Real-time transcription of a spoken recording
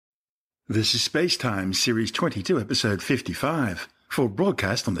This is Spacetime, Series 22, Episode 55, for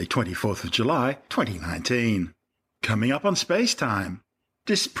broadcast on the 24th of July, 2019. Coming up on Spacetime,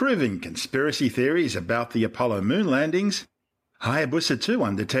 disproving conspiracy theories about the Apollo moon landings, Hayabusa 2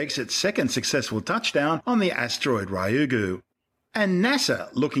 undertakes its second successful touchdown on the asteroid Ryugu, and NASA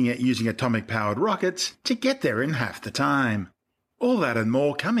looking at using atomic-powered rockets to get there in half the time. All that and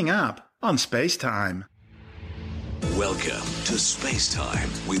more coming up on Spacetime. Welcome to Space Time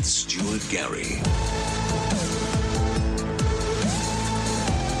with Stuart Gary.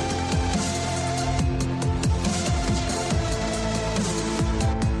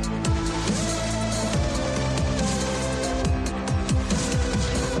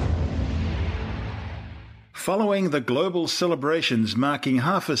 Following the global celebrations marking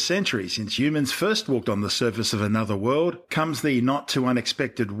half a century since humans first walked on the surface of another world, comes the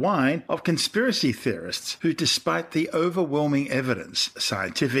not-too-unexpected whine of conspiracy theorists who, despite the overwhelming evidence,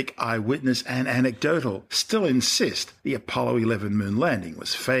 scientific, eyewitness and anecdotal, still insist the Apollo 11 moon landing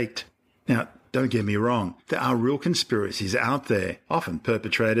was faked. Now, don't get me wrong, there are real conspiracies out there, often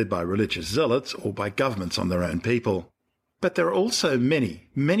perpetrated by religious zealots or by governments on their own people. But there are also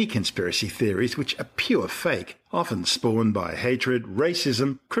many conspiracy theories which are pure fake, often spawned by hatred,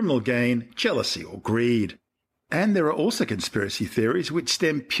 racism, criminal gain, jealousy or greed. And there are also conspiracy theories which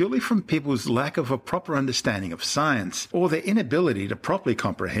stem purely from people's lack of a proper understanding of science, or their inability to properly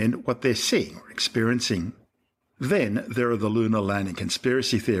comprehend what they're seeing or experiencing. Then there are the lunar landing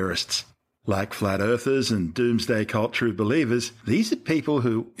conspiracy theorists. Like flat earthers and doomsday cult true believers, these are people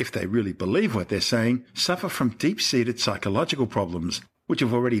who, if they really believe what they're saying, suffer from deep-seated psychological problems, which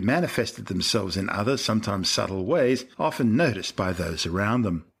have already manifested themselves in other, sometimes subtle ways, often noticed by those around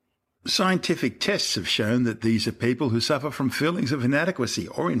them. Scientific tests have shown that these are people who suffer from feelings of inadequacy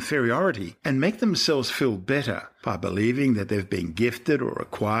or inferiority and make themselves feel better by believing that they've been gifted or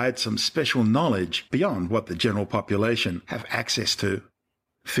acquired some special knowledge beyond what the general population have access to.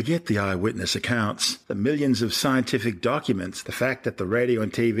 Forget the eyewitness accounts, the millions of scientific documents, the fact that the radio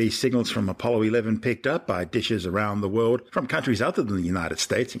and TV signals from Apollo 11 picked up by dishes around the world from countries other than the United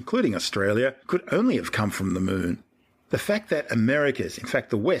States, including Australia, could only have come from the moon. The fact that America's, in fact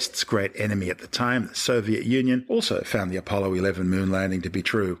the West's great enemy at the time, the Soviet Union, also found the Apollo 11 moon landing to be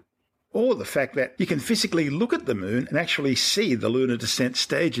true. Or the fact that you can physically look at the moon and actually see the lunar descent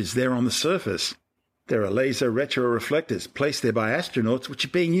stages there on the surface. There are laser retroreflectors placed there by astronauts which are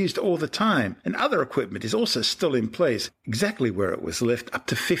being used all the time, and other equipment is also still in place, exactly where it was left up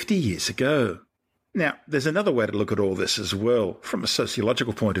to 50 years ago. Now, there's another way to look at all this as well, from a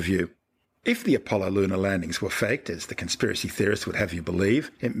sociological point of view. If the Apollo lunar landings were faked, as the conspiracy theorists would have you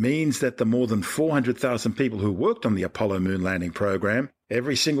believe, it means that the more than 400,000 people who worked on the Apollo moon landing program,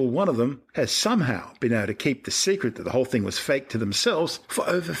 every single one of them has somehow been able to keep the secret that the whole thing was faked to themselves for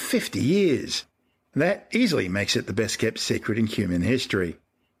over 50 years. That easily makes it the best-kept secret in human history.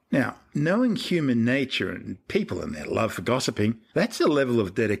 Now, knowing human nature and people and their love for gossiping, that's a level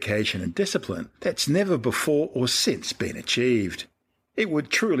of dedication and discipline that's never before or since been achieved. It would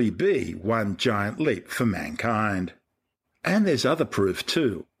truly be one giant leap for mankind. And there's other proof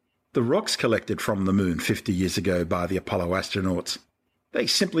too. The rocks collected from the moon 50 years ago by the Apollo astronauts. They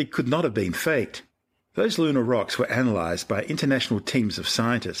simply could not have been faked. Those lunar rocks were analysed by international teams of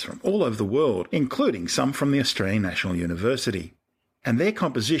scientists from all over the world, including some from the Australian National University. And their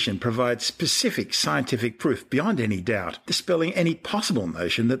composition provides specific scientific proof beyond any doubt, dispelling any possible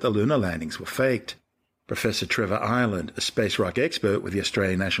notion that the lunar landings were faked. Professor Trevor Ireland, a space rock expert with the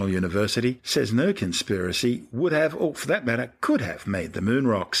Australian National University, says no conspiracy would have, or for that matter, could have made the moon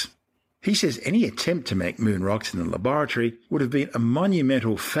rocks. He says any attempt to make moon rocks in a laboratory would have been a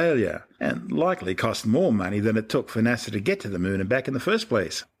monumental failure and likely cost more money than it took for NASA to get to the moon and back in the first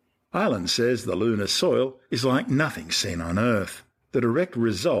place. Ireland says the lunar soil is like nothing seen on Earth, the direct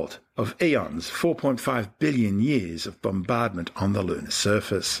result of eons, 4.5 billion years of bombardment on the lunar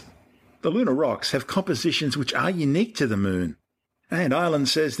surface. The lunar rocks have compositions which are unique to the moon. And Ireland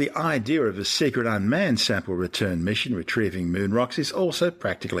says the idea of a secret unmanned sample return mission retrieving moon rocks is also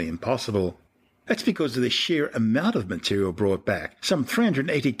practically impossible. That's because of the sheer amount of material brought back, some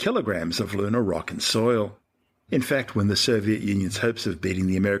 380 kilograms of lunar rock and soil. In fact, when the Soviet Union's hopes of beating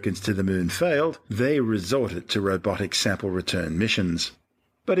the Americans to the moon failed, they resorted to robotic sample return missions.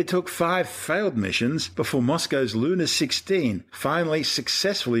 But it took 5 failed missions before Moscow's Luna 16 finally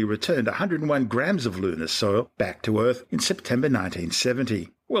successfully returned 101 grams of lunar soil back to Earth in September 1970,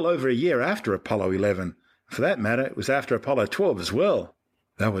 well over a year after Apollo 11. For that matter, it was after Apollo 12 as well.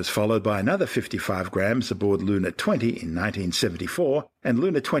 That was followed by another 55 grams aboard Luna 20 in 1974, and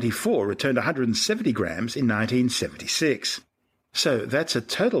Luna 24 returned 170 grams in 1976. So that's a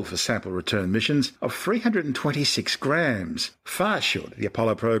total for sample return missions of 326 grams, far short of the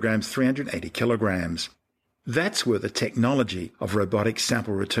Apollo program's 380 kilograms. That's where the technology of robotic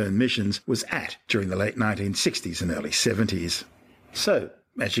sample return missions was at during the late 1960s and early 70s. So,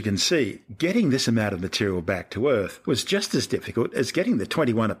 as you can see, getting this amount of material back to Earth was just as difficult as getting the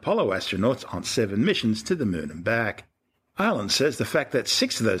 21 Apollo astronauts on 7 missions to the Moon and back. Ireland says the fact that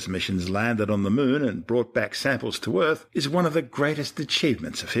 6 of those missions landed on the Moon and brought back samples to Earth is one of the greatest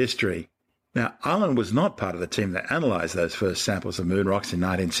achievements of history. Now, Ireland was not part of the team that analysed those first samples of moon rocks in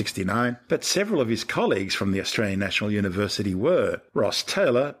 1969, but several of his colleagues from the Australian National University were: Ross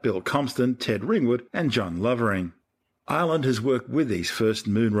Taylor, Bill Comston, Ted Ringwood and John Lovering. Ireland has worked with these first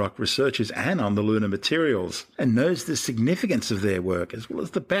moon rock researchers and on the lunar materials, and knows the significance of their work as well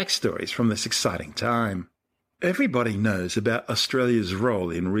as the backstories from this exciting time. Everybody knows about Australia's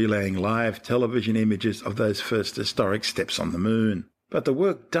role in relaying live television images of those first historic steps on the moon. But the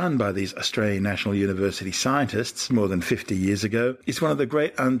work done by these Australian National University scientists more than 50 years ago is one of the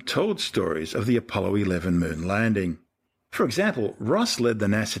great untold stories of the Apollo 11 moon landing. For example, Ross led the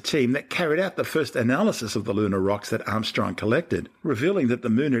NASA team that carried out the first analysis of the lunar rocks that Armstrong collected, revealing that the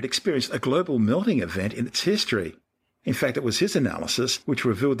moon had experienced a global melting event in its history. In fact, it was his analysis which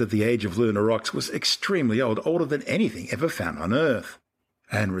revealed that the age of lunar rocks was extremely old, older than anything ever found on Earth.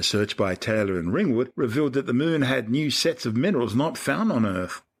 And research by Taylor and Ringwood revealed that the moon had new sets of minerals not found on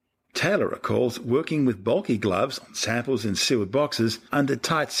Earth. Taylor recalls working with bulky gloves on samples in sealed boxes under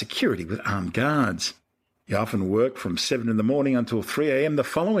tight security with armed guards. He often worked from 7 in the morning until 3 a.m. the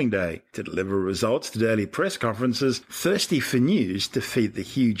following day to deliver results to daily press conferences, thirsty for news to feed the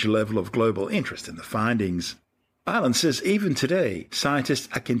huge level of global interest in the findings. Ireland says even today, scientists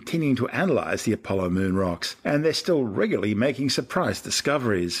are continuing to analyse the Apollo moon rocks, and they're still regularly making surprise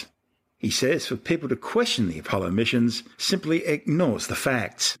discoveries. He says for people to question the Apollo missions simply ignores the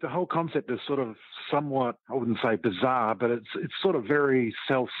facts. The whole concept is sort of somewhat, I wouldn't say bizarre, but it's sort of very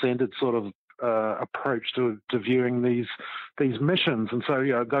self-centered sort of approach to viewing these missions. And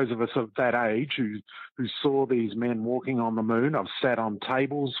so, those of us of that age who saw these men walking on the moon, I've sat on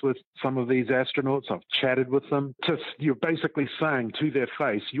tables with some of these astronauts, I've chatted with them. You're basically saying to their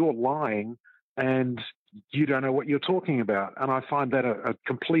face, you're lying and you don't know what you're talking about. And I find that a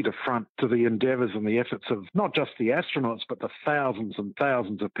complete affront to the endeavours and the efforts of not just the astronauts, but the thousands and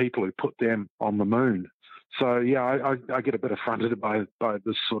thousands of people who put them on the moon. So, I get a bit affronted by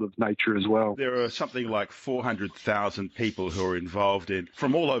this sort of nature as well. There are something like 400,000 people who are involved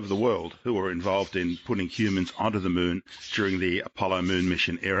from all over the world, who are involved in putting humans onto the moon during the Apollo moon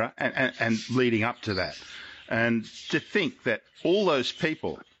mission era and leading up to that. And to think that all those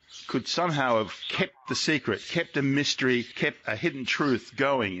people could somehow have kept the secret, kept a mystery, kept a hidden truth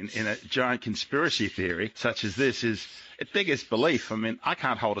going in a giant conspiracy theory such as this it beggars belief. I mean, I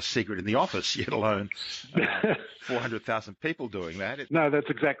can't hold a secret in the office, yet alone 400,000 people doing that. No, that's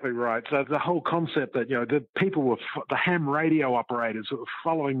exactly right. So the whole concept that, the people were, the ham radio operators who were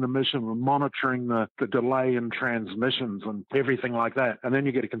following the mission, were monitoring the delay in transmissions and everything like that. And then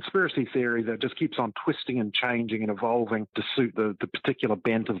you get a conspiracy theory that just keeps on twisting and changing and evolving to suit the particular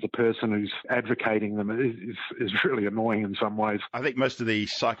bent of the person who's advocating them is really annoying in some ways. I think most of the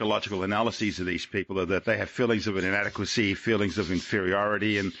psychological analyses of these people are that they have feelings of inadequacy, feelings of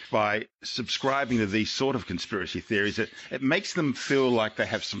inferiority, and by subscribing to these sort of conspiracy theories, it makes them feel like they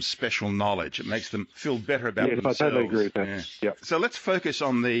have some special knowledge. It makes them feel better about themselves. I totally agree with that. Yeah. Yep. So let's focus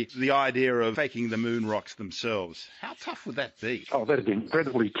on the idea of faking the moon rocks themselves. How tough would that be? Oh, that'd be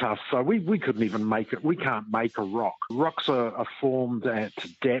incredibly tough. So we couldn't even make it. We can't make a rock. Rocks are formed at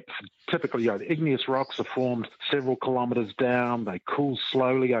depth. Typically, the igneous rocks are formed several kilometres down. They cool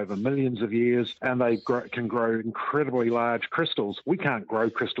slowly over millions of years, and they can grow incredibly large crystals. We can't grow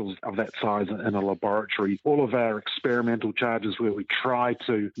crystals of that size in a laboratory. All of our experimental charges where we try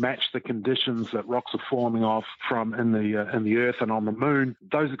to match the conditions that rocks are forming off from in the Earth and on the Moon,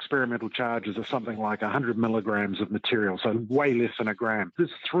 those experimental charges are something like 100 milligrams of material, so way less than a gram.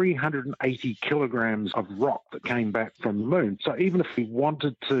 There's 380 kilograms of rock that came back from the Moon. So even if we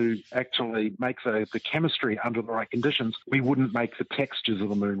wanted to actually make the chemistry under the right conditions, we wouldn't make the textures of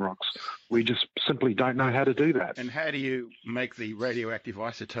the moon rocks. We just simply don't know how to do that. And how do you make the radioactive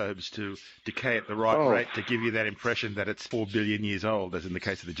isotopes to decay at the right rate to give you that impression that it's 4 billion years old, as in the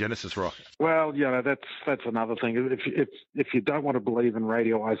case of the Genesis rocket? Well, that's another thing. If you don't want to believe in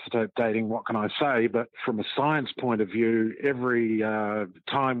radioisotope dating, what can I say? But from a science point of view, every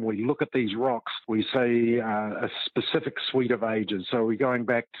time we look at these rocks, we see a specific suite of ages. So we're going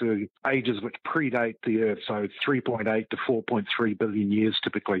back to ages which predate the Earth, so 3.8 to 4.3 billion years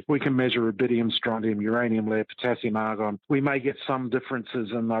typically. We can measure rubidium, strontium, uranium, lead, potassium, lithium argon. We may get some differences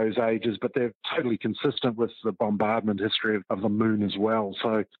in those ages, but they're totally consistent with the bombardment history of the moon as well.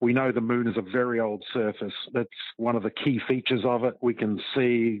 So we know the moon is a very old surface. That's one of the key features of it. We can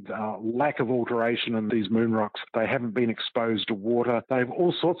see lack of alteration in these moon rocks. They haven't been exposed to water. They have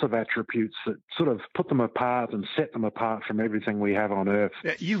all sorts of attributes that sort of put them apart and set them apart from everything we have on Earth.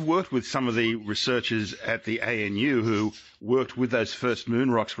 Yeah, you've worked with some of the researchers at the ANU who worked with those first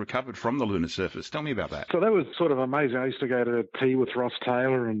moon rocks recovered from the lunar surface. Tell me about that. So that was sort of amazing. I used to go to tea with Ross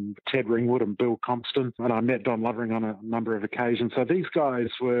Taylor and Ted Ringwood and Bill Compston, and I met Don Lovering on a number of occasions. So these guys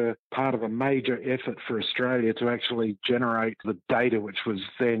were part of a major effort for Australia to actually generate the data which was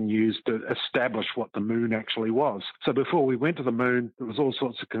then used to establish what the moon actually was. So before we went to the moon, there was all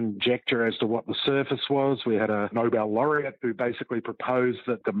sorts of conjecture as to what the surface was. We had a Nobel laureate who basically proposed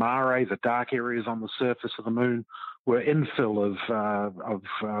that the mare, the dark areas on the surface of the moon, were infill of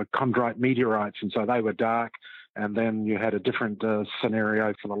chondrite meteorites, and so they were dark. And then you had a different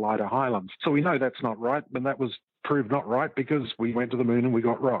scenario for the lighter highlands. So we know that's not right, but that was proved not right because we went to the moon and we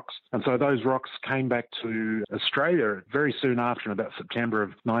got rocks. And so those rocks came back to Australia very soon after, in about September of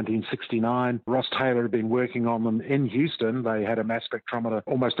 1969. Ross Taylor had been working on them in Houston. They had a mass spectrometer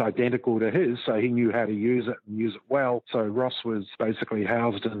almost identical to his, so he knew how to use it and use it well. So Ross was basically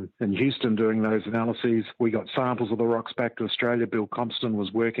housed in Houston doing those analyses. We got samples of the rocks back to Australia. Bill Compston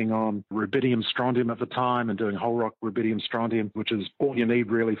was working on rubidium strontium at the time and doing whole rock rubidium strontium, which is all you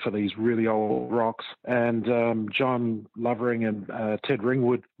need really for these really old rocks. And John Lovering and Ted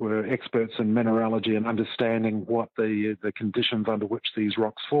Ringwood were experts in mineralogy and understanding what the conditions under which these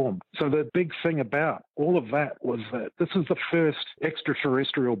rocks formed. So the big thing about all of that was that this is the first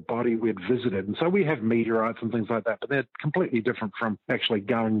extraterrestrial body we'd visited. And so we have meteorites and things like that, but they're completely different from actually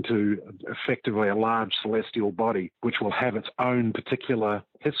going to effectively a large celestial body, which will have its own particular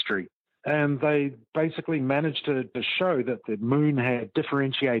history. And they basically managed to show that the moon had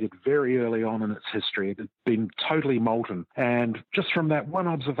differentiated very early on in its history. It had been totally molten. And just from that one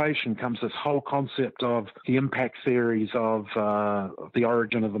observation comes this whole concept of the impact theories of the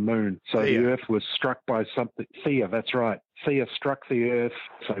origin of the moon. So the Earth was struck by something. Theia, that's right. Theia struck the Earth,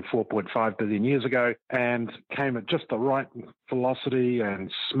 so 4.5 billion years ago, and came at just the right velocity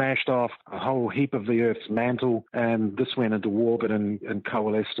and smashed off a whole heap of the Earth's mantle, and this went into orbit and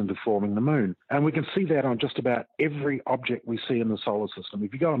coalesced into forming the moon. And we can see that on just about every object we see in the solar system.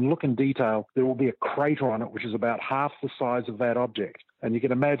 If you go and look in detail, there will be a crater on it which is about half the size of that object. And you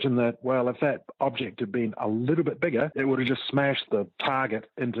can imagine that, well, if that object had been a little bit bigger, it would have just smashed the target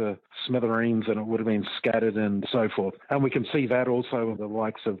into smithereens and it would have been scattered and so forth. And we can see that also with the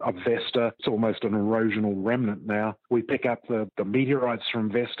likes of Vesta. It's almost an erosional remnant now. We pick up the meteorites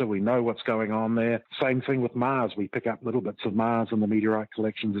from Vesta. We know what's going on there. Same thing with Mars. We pick up little bits of Mars in the meteorite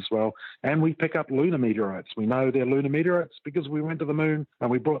collections as well. And we pick up lunar meteorites. We know they're lunar meteorites because we went to the moon and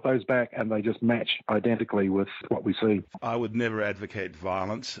we brought those back and they just match identically with what we see. I would never advocate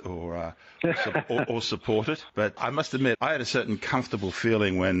violence or support it, but I must admit I had a certain comfortable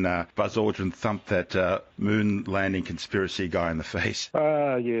feeling when Buzz Aldrin thumped that moon landing conspiracy guy in the face.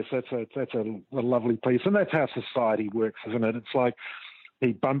 Yes, that's a lovely piece, and that's how society works, isn't it? It's like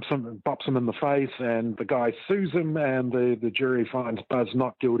he bops him in the face, and the guy sues him, and the jury finds Buzz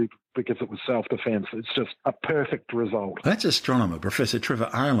not guilty because it was self-defence. It's just a perfect result. That's astronomer Professor Trevor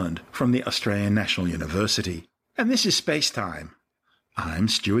Ireland from the Australian National University. And this is Space Time. I'm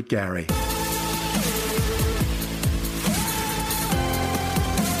Stuart Gary.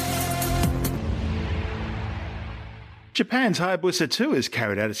 Japan's Hayabusa 2 has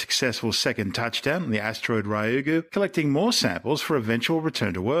carried out a successful second touchdown on the asteroid Ryugu, collecting more samples for eventual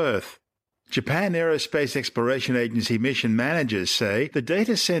return to Earth. Japan Aerospace Exploration Agency mission managers say the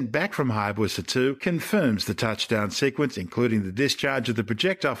data sent back from Hayabusa 2 confirms the touchdown sequence, including the discharge of the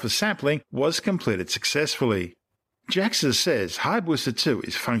projectile for sampling, was completed successfully. JAXA says Hayabusa 2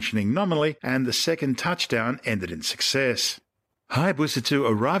 is functioning nominally and the second touchdown ended in success. Hayabusa 2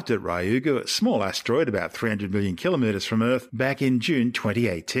 arrived at Ryugu, a small asteroid about 300 million kilometres from Earth, back in June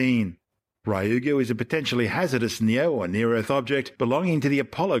 2018. Ryugu is a potentially hazardous NEO or near-Earth object belonging to the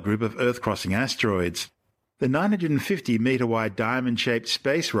Apollo group of Earth-crossing asteroids. The 950-metre-wide diamond-shaped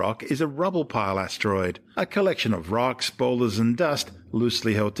space rock is a rubble pile asteroid, a collection of rocks, boulders and dust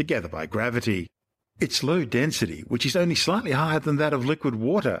loosely held together by gravity. Its low density, which is only slightly higher than that of liquid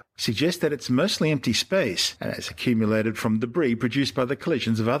water, suggests that it's mostly empty space and has accumulated from debris produced by the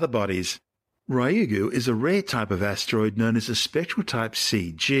collisions of other bodies. Ryugu is a rare type of asteroid known as a spectral type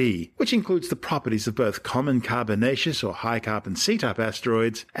CG, which includes the properties of both common carbonaceous or high-carbon C-type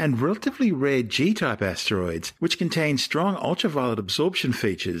asteroids and relatively rare G-type asteroids, which contain strong ultraviolet absorption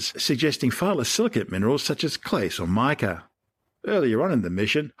features, suggesting phyllosilicate minerals such as clays or mica. Earlier on in the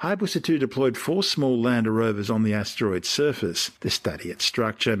mission, Hayabusa 2 deployed 4 small lander rovers on the asteroid's surface to study its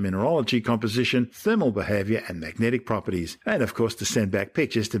structure, mineralogy composition, thermal behavior, and magnetic properties, and of course to send back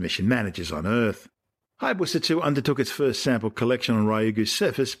pictures to mission managers on Earth. Hayabusa 2 undertook its first sample collection on Ryugu's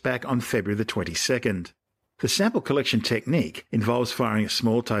surface back on February the 22nd. The sample collection technique involves firing a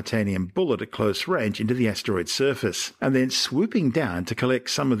small titanium bullet at close range into the asteroid's surface, and then swooping down to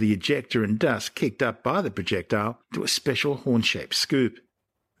collect some of the ejecta and dust kicked up by the projectile into a special horn-shaped scoop.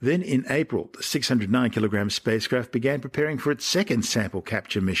 Then in April, the 609-kilogram spacecraft began preparing for its second sample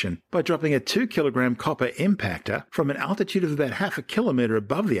capture mission by dropping a 2-kilogram copper impactor from an altitude of about half a kilometre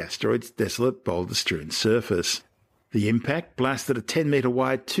above the asteroid's desolate boulder-strewn surface. The impact blasted a 10-metre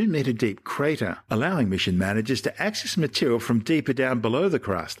wide, 2-metre deep crater, allowing mission managers to access material from deeper down below the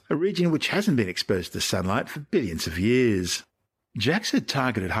crust, a region which hasn't been exposed to sunlight for billions of years. JAXA had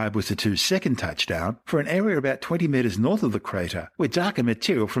targeted Hayabusa 2's second touchdown for an area about 20 metres north of the crater, where darker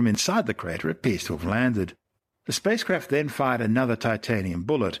material from inside the crater appears to have landed. The spacecraft then fired another titanium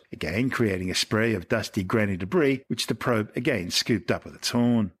bullet, again creating a spray of dusty grainy debris, which the probe again scooped up with its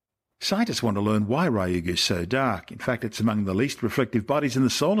horn. Scientists want to learn why Ryugu is so dark. In fact, it's among the least reflective bodies in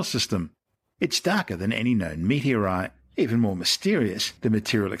the solar system. It's darker than any known meteorite. Even more mysterious, the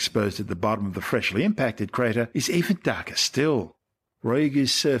material exposed at the bottom of the freshly impacted crater is even darker still.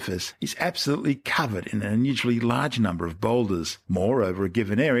 Ryugu's surface is absolutely covered in an unusually large number of boulders, more over a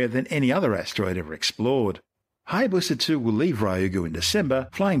given area than any other asteroid ever explored. Hayabusa 2 will leave Ryugu in December,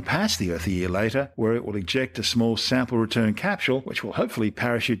 flying past the Earth a year later, where it will eject a small sample return capsule, which will hopefully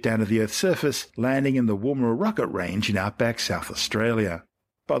parachute down to the Earth's surface, landing in the Woomera rocket range in outback South Australia.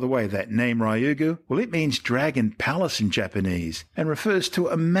 By the way, that name Ryugu, well, it means dragon palace in Japanese, and refers to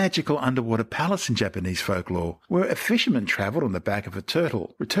a magical underwater palace in Japanese folklore, where a fisherman travelled on the back of a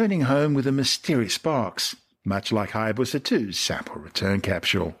turtle, returning home with a mysterious box, much like Hayabusa 2's sample return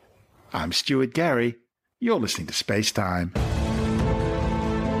capsule. I'm Stuart Gary. You're listening to Space Time.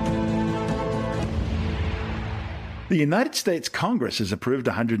 The United States Congress has approved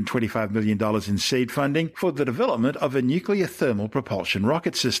 $125 million in seed funding for the development of a nuclear thermal propulsion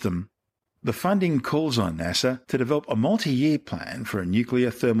rocket system. The funding calls on NASA to develop a multi-year plan for a nuclear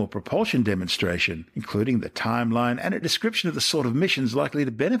thermal propulsion demonstration, including the timeline and a description of the sort of missions likely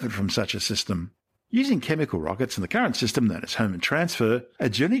to benefit from such a system. Using chemical rockets in the current system known as Hohmann transfer, a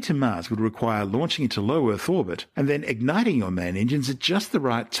journey to Mars would require launching into low Earth orbit and then igniting your main engines at just the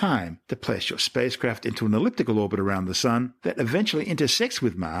right time to place your spacecraft into an elliptical orbit around the Sun that eventually intersects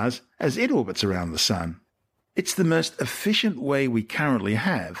with Mars as it orbits around the Sun. It's the most efficient way we currently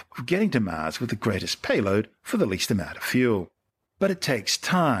have of getting to Mars with the greatest payload for the least amount of fuel. But it takes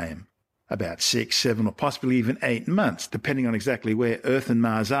time. About 6, 7, or possibly even 8 months, depending on exactly where Earth and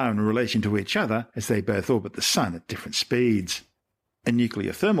Mars are in relation to each other as they both orbit the Sun at different speeds. A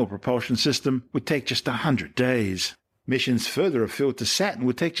nuclear thermal propulsion system would take just 100 days. Missions further afield to Saturn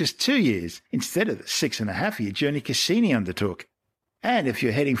would take just 2 years, instead of the 6.5-year journey Cassini undertook. And if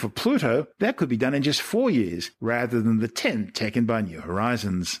you're heading for Pluto, that could be done in just 4 years, rather than the 10 taken by New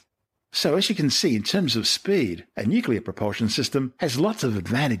Horizons. So as you can see, in terms of speed, a nuclear propulsion system has lots of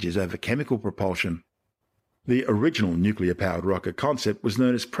advantages over chemical propulsion. The original nuclear-powered rocket concept was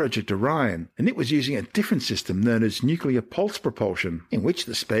known as Project Orion, and it was using a different system known as nuclear pulse propulsion, in which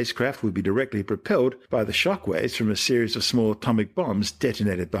the spacecraft would be directly propelled by the shockwaves from a series of small atomic bombs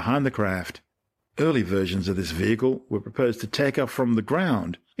detonated behind the craft. Early versions of this vehicle were proposed to take off from the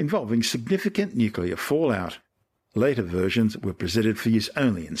ground, involving significant nuclear fallout. Later versions were presented for use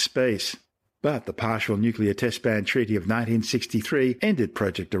only in space. But the Partial Nuclear Test Ban Treaty of 1963 ended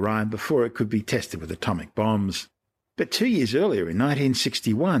Project Orion before it could be tested with atomic bombs. But 2 years earlier, in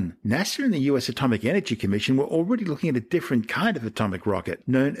 1961, NASA and the US Atomic Energy Commission were already looking at a different kind of atomic rocket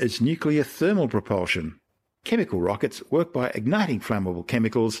known as nuclear thermal propulsion. Chemical rockets work by igniting flammable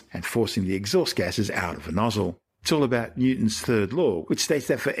chemicals and forcing the exhaust gases out of a nozzle. It's all about Newton's third law, which states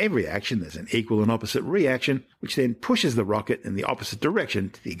that for every action there's an equal and opposite reaction, which then pushes the rocket in the opposite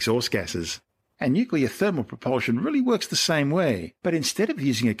direction to the exhaust gases. And nuclear thermal propulsion really works the same way, but instead of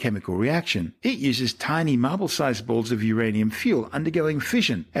using a chemical reaction, it uses tiny marble-sized balls of uranium fuel undergoing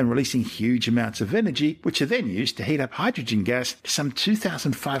fission and releasing huge amounts of energy, which are then used to heat up hydrogen gas to some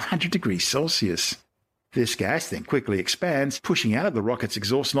 2,500 degrees Celsius. This gas then quickly expands, pushing out of the rocket's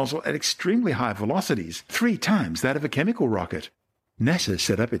exhaust nozzle at extremely high velocities, 3 times that of a chemical rocket. NASA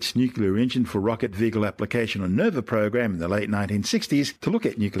set up its Nuclear Engine for Rocket Vehicle Application, or NOVA program in the late 1960s to look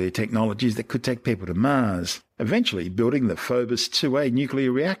at nuclear technologies that could take people to Mars, eventually building the Phobos 2A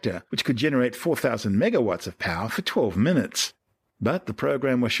nuclear reactor, which could generate 4,000 megawatts of power for 12 minutes. But the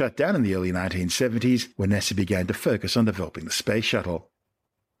program was shut down in the early 1970s when NASA began to focus on developing the space shuttle.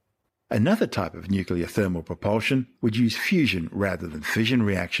 Another type of nuclear thermal propulsion would use fusion rather than fission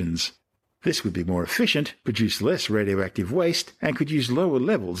reactions. This would be more efficient, produce less radioactive waste, and could use lower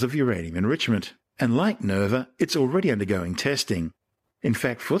levels of uranium enrichment. And like NOVA, it's already undergoing testing. In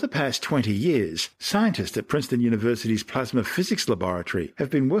fact, for the past 20 years, scientists at Princeton University's Plasma Physics Laboratory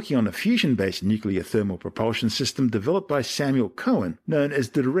have been working on a fusion-based nuclear thermal propulsion system developed by Samuel Cohen, known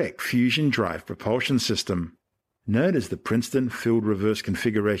as the Direct Fusion Drive Propulsion System. Known as the Princeton Field Reverse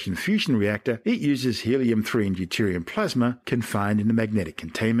Configuration Fusion Reactor, it uses helium-3 and deuterium plasma confined in a magnetic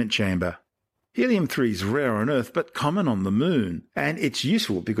containment chamber. Helium-3 is rare on Earth but common on the Moon, and it's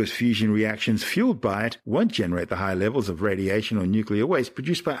useful because fusion reactions fueled by it won't generate the high levels of radiation or nuclear waste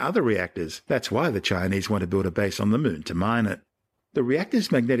produced by other reactors. That's why the Chinese want to build a base on the Moon to mine it. The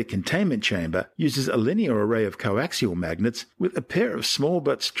reactor's magnetic containment chamber uses a linear array of coaxial magnets with a pair of small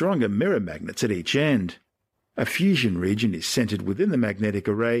but stronger mirror magnets at each end. A fusion region is centered within the magnetic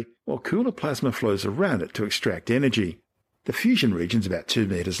array, while cooler plasma flows around it to extract energy. The fusion region is about 2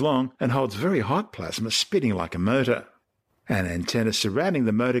 meters long and holds very hot plasma spinning like a motor. An antenna surrounding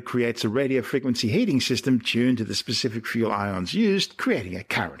the motor creates a radio frequency heating system tuned to the specific fuel ions used, creating a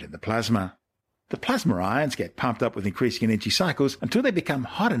current in the plasma. The plasma ions get pumped up with increasing energy cycles until they become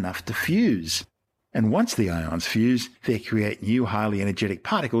hot enough to fuse. And once the ions fuse, they create new highly energetic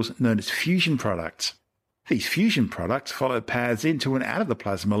particles known as fusion products. These fusion products follow paths into and out of the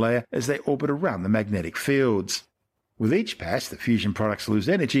plasma layer as they orbit around the magnetic fields. With each pass, the fusion products lose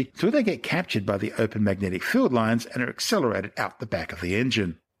energy until they get captured by the open magnetic field lines and are accelerated out the back of the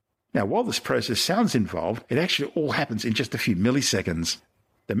engine. Now, while this process sounds involved, it actually all happens in just a few milliseconds.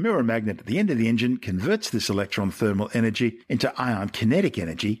 The mirror magnet at the end of the engine converts this electron thermal energy into ion kinetic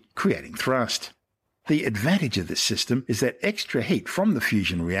energy, creating thrust. The advantage of this system is that extra heat from the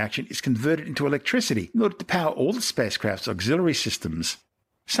fusion reaction is converted into electricity in order to power all the spacecraft's auxiliary systems.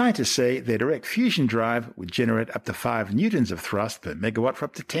 Scientists say their direct fusion drive would generate up to 5 newtons of thrust per megawatt for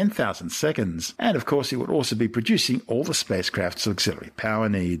up to 10,000 seconds. And of course, it would also be producing all the spacecraft's auxiliary power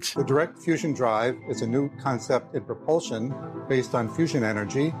needs. The direct fusion drive is a new concept in propulsion based on fusion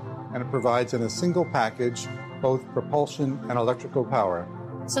energy, and it provides in a single package both propulsion and electrical power.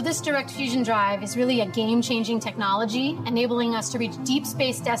 So this direct fusion drive is really a game-changing technology, enabling us to reach deep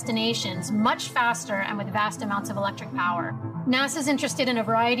space destinations much faster and with vast amounts of electric power. NASA's interested in a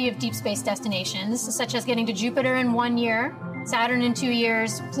variety of deep space destinations, such as getting to Jupiter in 1 year, Saturn in 2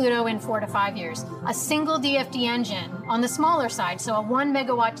 years, Pluto in 4 to 5 years. A single DFD engine on the smaller side, so a 1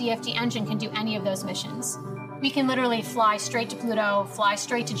 megawatt DFD engine can do any of those missions. We can literally fly straight to Pluto, fly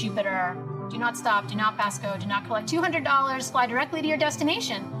straight to Jupiter, do not stop, do not pass go, do not collect $200, fly directly to your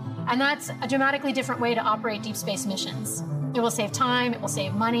destination. And that's a dramatically different way to operate deep space missions. It will save time, it will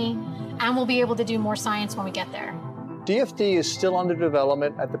save money, and we'll be able to do more science when we get there. DFD is still under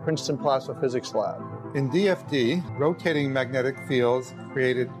development at the Princeton Plasma Physics Lab. In DFD, rotating magnetic fields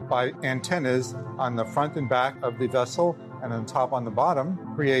created by antennas on the front and back of the vessel and on top on the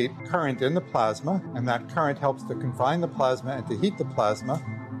bottom create current in the plasma, and that current helps to confine the plasma and to heat the plasma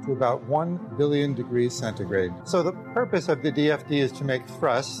to about 1 billion degrees centigrade. So the purpose of the DFD is to make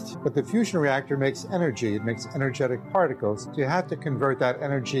thrust, but the fusion reactor makes energy. It makes energetic particles. So you have to convert that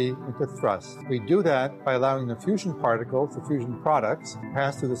energy into thrust. We do that by allowing the fusion particles, the fusion products,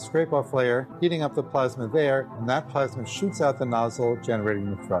 pass through the scrape-off layer, heating up the plasma there, and that plasma shoots out the nozzle, generating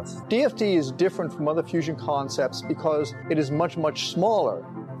the thrust. DFD is different from other fusion concepts because it is much, much smaller.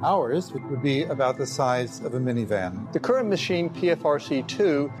 Ours would be about the size of a minivan. The current machine,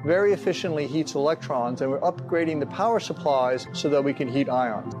 PFRC-2, very efficiently heats electrons, and we're upgrading the power supplies so that we can heat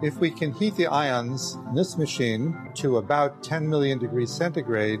ions. If we can heat the ions in this machine to about 10 million degrees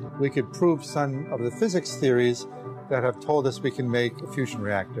centigrade, we could prove some of the physics theories that have told us we can make a fusion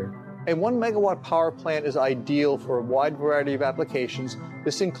reactor. A 1 megawatt power plant is ideal for a wide variety of applications.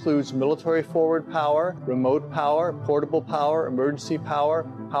 This includes military forward power, remote power, portable power, emergency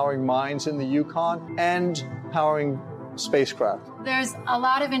power, powering mines in the Yukon, and powering spacecraft. There's a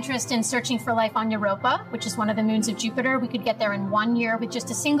lot of interest in searching for life on Europa, which is one of the moons of Jupiter. We could get there in 1 year with just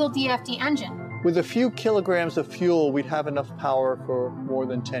a single DFD engine. With a few kilograms of fuel, we'd have enough power for more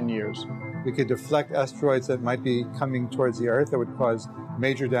than 10 years. We could deflect asteroids that might be coming towards the Earth that would cause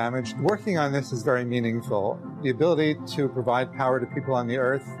major damage. Working on this is very meaningful. The ability to provide power to people on the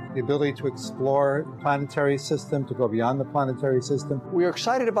Earth, the ability to explore the planetary system, to go beyond the planetary system. We are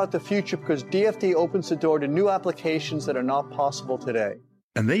excited about the future because DFD opens the door to new applications that are not possible today.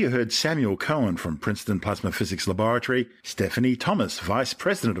 And there you heard Samuel Cohen from Princeton Plasma Physics Laboratory, Stephanie Thomas, Vice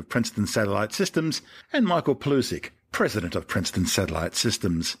President of Princeton Satellite Systems, and Michael Plusik, President of Princeton Satellite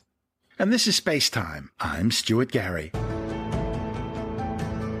Systems. And this is Space Time. I'm Stuart Gary.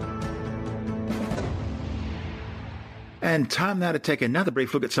 And time now to take another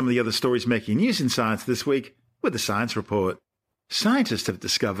brief look at some of the other stories making news in science this week with the Science Report. Scientists have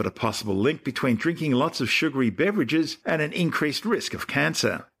discovered a possible link between drinking lots of sugary beverages and an increased risk of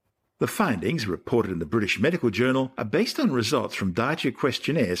cancer. The findings, reported in the British Medical Journal, are based on results from dietary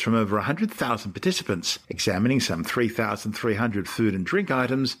questionnaires from over 100,000 participants, examining some 3,300 food and drink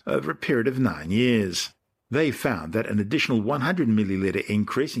items over a period of 9 years. They found that an additional 100 milliliter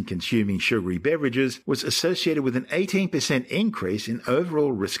increase in consuming sugary beverages was associated with an 18% increase in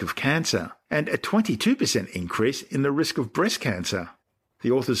overall risk of cancer and a 22% increase in the risk of breast cancer.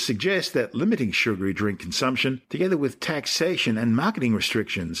 The authors suggest that limiting sugary drink consumption, together with taxation and marketing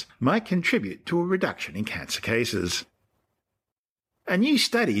restrictions, might contribute to a reduction in cancer cases. A new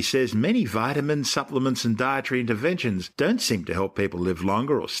study says many vitamins, supplements and dietary interventions don't seem to help people live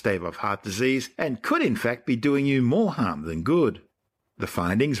longer or stave off heart disease and could in fact be doing you more harm than good. The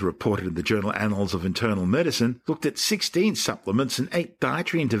findings, reported in the journal Annals of Internal Medicine, looked at 16 supplements and 8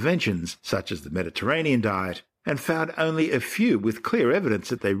 dietary interventions, such as the Mediterranean diet, and found only a few with clear evidence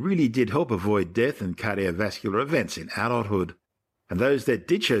that they really did help avoid death and cardiovascular events in adulthood. And those that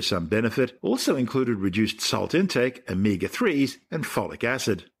did show some benefit also included reduced salt intake, omega-3s, and folic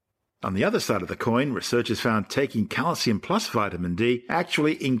acid. On the other side of the coin, researchers found taking calcium plus vitamin D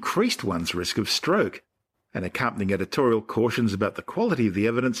actually increased one's risk of stroke. An accompanying editorial cautions about the quality of the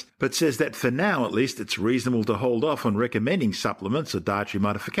evidence, but says that for now at least it's reasonable to hold off on recommending supplements or dietary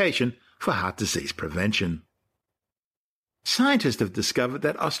modification for heart disease prevention. Scientists have discovered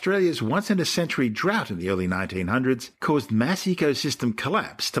that Australia's once-in-a-century drought in the early 1900s caused mass ecosystem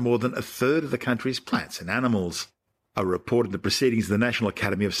collapse to more than a third of the country's plants and animals. A report in the Proceedings of the National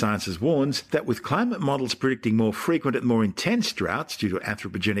Academy of Sciences warns that with climate models predicting more frequent and more intense droughts due to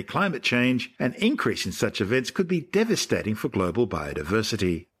anthropogenic climate change, an increase in such events could be devastating for global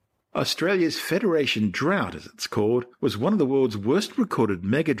biodiversity. Australia's Federation Drought, as it's called, was one of the world's worst recorded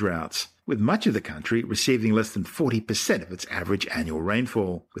mega-droughts, with much of the country receiving less than 40% of its average annual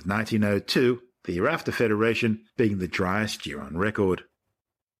rainfall, with 1902, the year after Federation, being the driest year on record.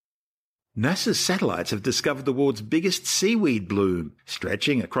 NASA's satellites have discovered the world's biggest seaweed bloom,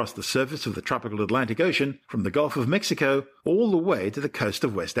 stretching across the surface of the tropical Atlantic Ocean from the Gulf of Mexico all the way to the coast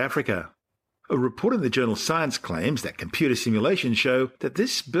of West Africa. A report in the journal Science claims that computer simulations show that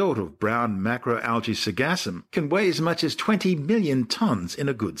this belt of brown macroalgae sargassum can weigh as much as 20 million tons in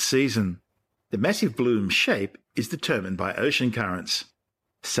a good season. The massive bloom's shape is determined by ocean currents.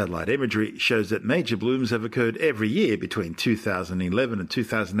 Satellite imagery shows that major blooms have occurred every year between 2011 and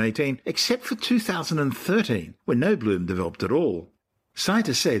 2018, except for 2013, when no bloom developed at all.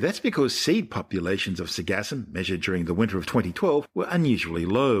 Scientists say that's because seed populations of sargassum, measured during the winter of 2012, were unusually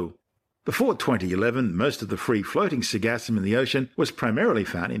low. Before 2011, most of the free-floating sargassum in the ocean was primarily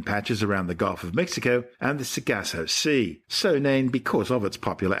found in patches around the Gulf of Mexico and the Sargasso Sea, so named because of its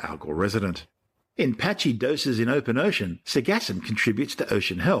popular algal resident. In patchy doses in open ocean, sargassum contributes to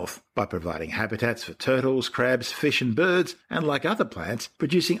ocean health by providing habitats for turtles, crabs, fish and birds, and like other plants,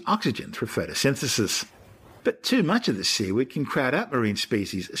 producing oxygen through photosynthesis. But too much of this seaweed can crowd out marine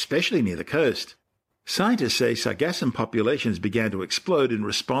species, especially near the coast. Scientists say sargassum populations began to explode in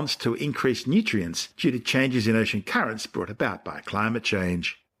response to increased nutrients due to changes in ocean currents brought about by climate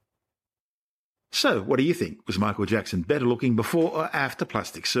change. So, what do you think? Was Michael Jackson better looking before or after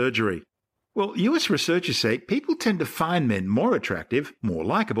plastic surgery? Well, US researchers say people tend to find men more attractive, more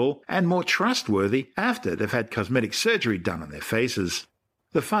likable, and more trustworthy after they've had cosmetic surgery done on their faces.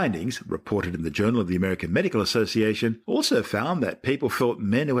 The findings, reported in the Journal of the American Medical Association, also found that people felt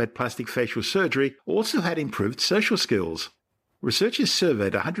men who had plastic facial surgery also had improved social skills. Researchers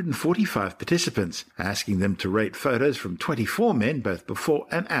surveyed 145 participants, asking them to rate photos from 24 men both before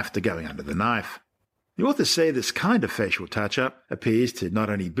and after going under the knife. The authors say this kind of facial touch-up appears to not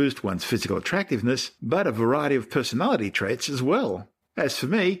only boost one's physical attractiveness, but a variety of personality traits as well. As for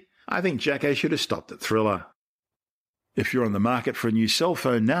me, I think Jacko should have stopped at Thriller. If you're on the market for a new cell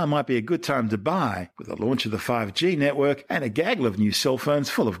phone, now might be a good time to buy, with the launch of the 5G network and a gaggle of new cell phones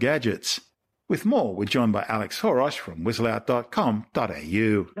full of gadgets. With more, we're joined by Alex Horosh from whistleout.com.au.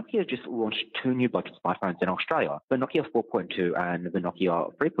 Nokia just launched 2 new budget smartphones in Australia, the Nokia 4.2 and the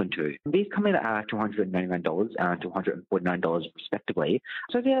Nokia 3.2. These come in at $299 and $249 respectively.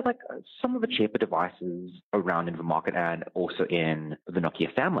 So they're like some of the cheaper devices around in the market and also in the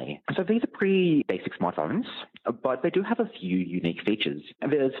Nokia family. So these are pretty basic smartphones, but they do have a few unique features.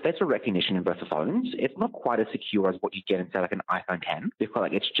 There's facial recognition in both the phones. It's not quite as secure as what you get inside like an iPhone 10, because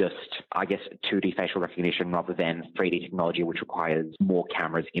like it's just, I guess, 2D facial recognition rather than 3D technology, which requires more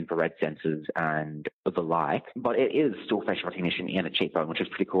cameras, infrared sensors, and the like. But it is still facial recognition in a cheap phone, which is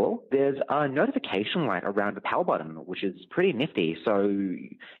pretty cool. There's a notification light around the power button, which is pretty nifty. So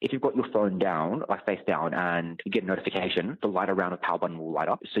if you've got your phone down, like face down, and you get a notification, the light around the power button will light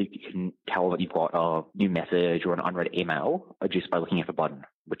up, so you can tell that you've got a new message or an unread email just by looking at the button,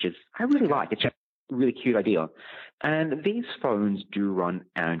 which is, I really like. It's a really cute idea. And these phones do run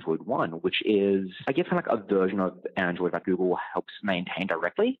Android One, which is, I guess, kind of like a version of Android that Google helps maintain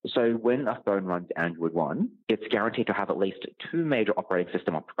directly. So when a phone runs Android One, it's guaranteed to have at least 2 major operating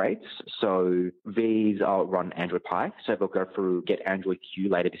system upgrades. So these are run Android Pie, so they'll go through get Android Q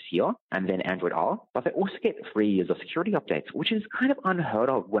later this year, and then Android R. But they also get 3 years of security updates, which is kind of unheard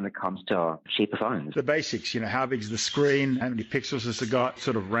of when it comes to cheaper phones. The basics, how big's the screen, how many pixels has it got,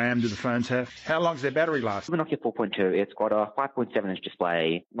 sort of RAM do the phones have, how long's their battery last? The Nokia 4.2, it's got a 5.7-inch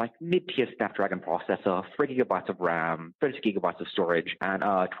display, like mid-tier Snapdragon processor, 3 gigabytes of RAM, 32 gigabytes of storage, and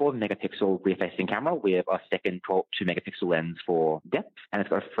a 12-megapixel rear-facing camera with a second 2-megapixel lens for depth, and it's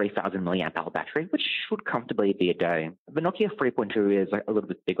got a 3,000 milliamp hour battery, which should comfortably be a day. The Nokia 3.2 is a little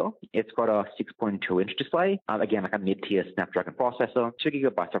bit bigger. It's got a 6.2-inch display, again, like a mid-tier Snapdragon processor, 2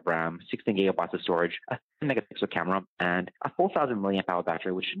 gigabytes of RAM, 16 gigabytes of storage, a 10-megapixel camera, and a 4,000 milliamp hour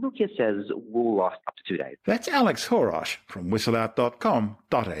battery, which Nokia says will last up to 2 days. That's Alex Horosh from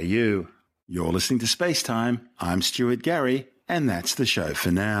whistleout.com.au. You're listening to Space Time. I'm Stuart Gary, and that's the show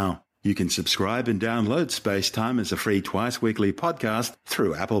for now. You can subscribe and download Space Time as a free twice-weekly podcast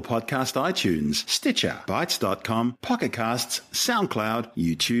through Apple Podcast iTunes, Stitcher, Bytes.com, Pocket Casts, SoundCloud,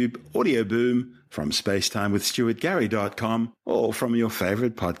 YouTube, Audio Boom, from spacetimewithstuartgary.com, or from your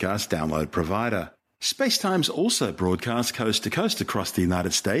favorite podcast download provider. Spacetime's also broadcast coast to coast across the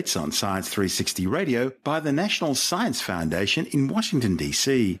United States on Science 360 Radio by the National Science Foundation in Washington,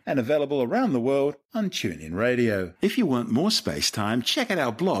 D.C., and available around the world on TuneIn Radio. If you want more Spacetime, check out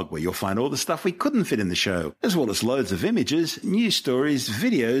our blog where you'll find all the stuff we couldn't fit in the show, as well as loads of images, news stories,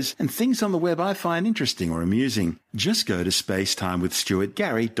 videos, and things on the web I find interesting or amusing. Just go to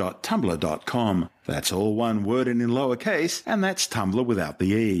spacetimewithstuartgary.tumblr.com. That's all one word and in lowercase, and that's Tumblr without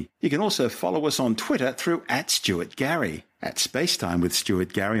the E. You can also follow us on Twitter through @StuartGary, at Spacetime with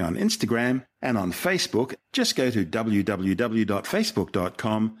Stuart Gary on Instagram, and on Facebook, just go to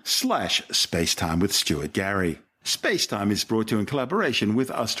www.facebook.com/Spacetime with Stuart Gary. Spacetime is brought to you in collaboration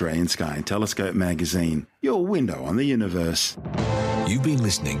with Australian Sky and Telescope magazine, your window on the universe. You've been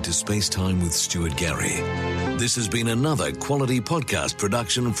listening to Spacetime with Stuart Gary. This has been another quality podcast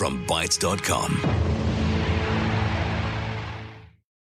production from Bytes.com.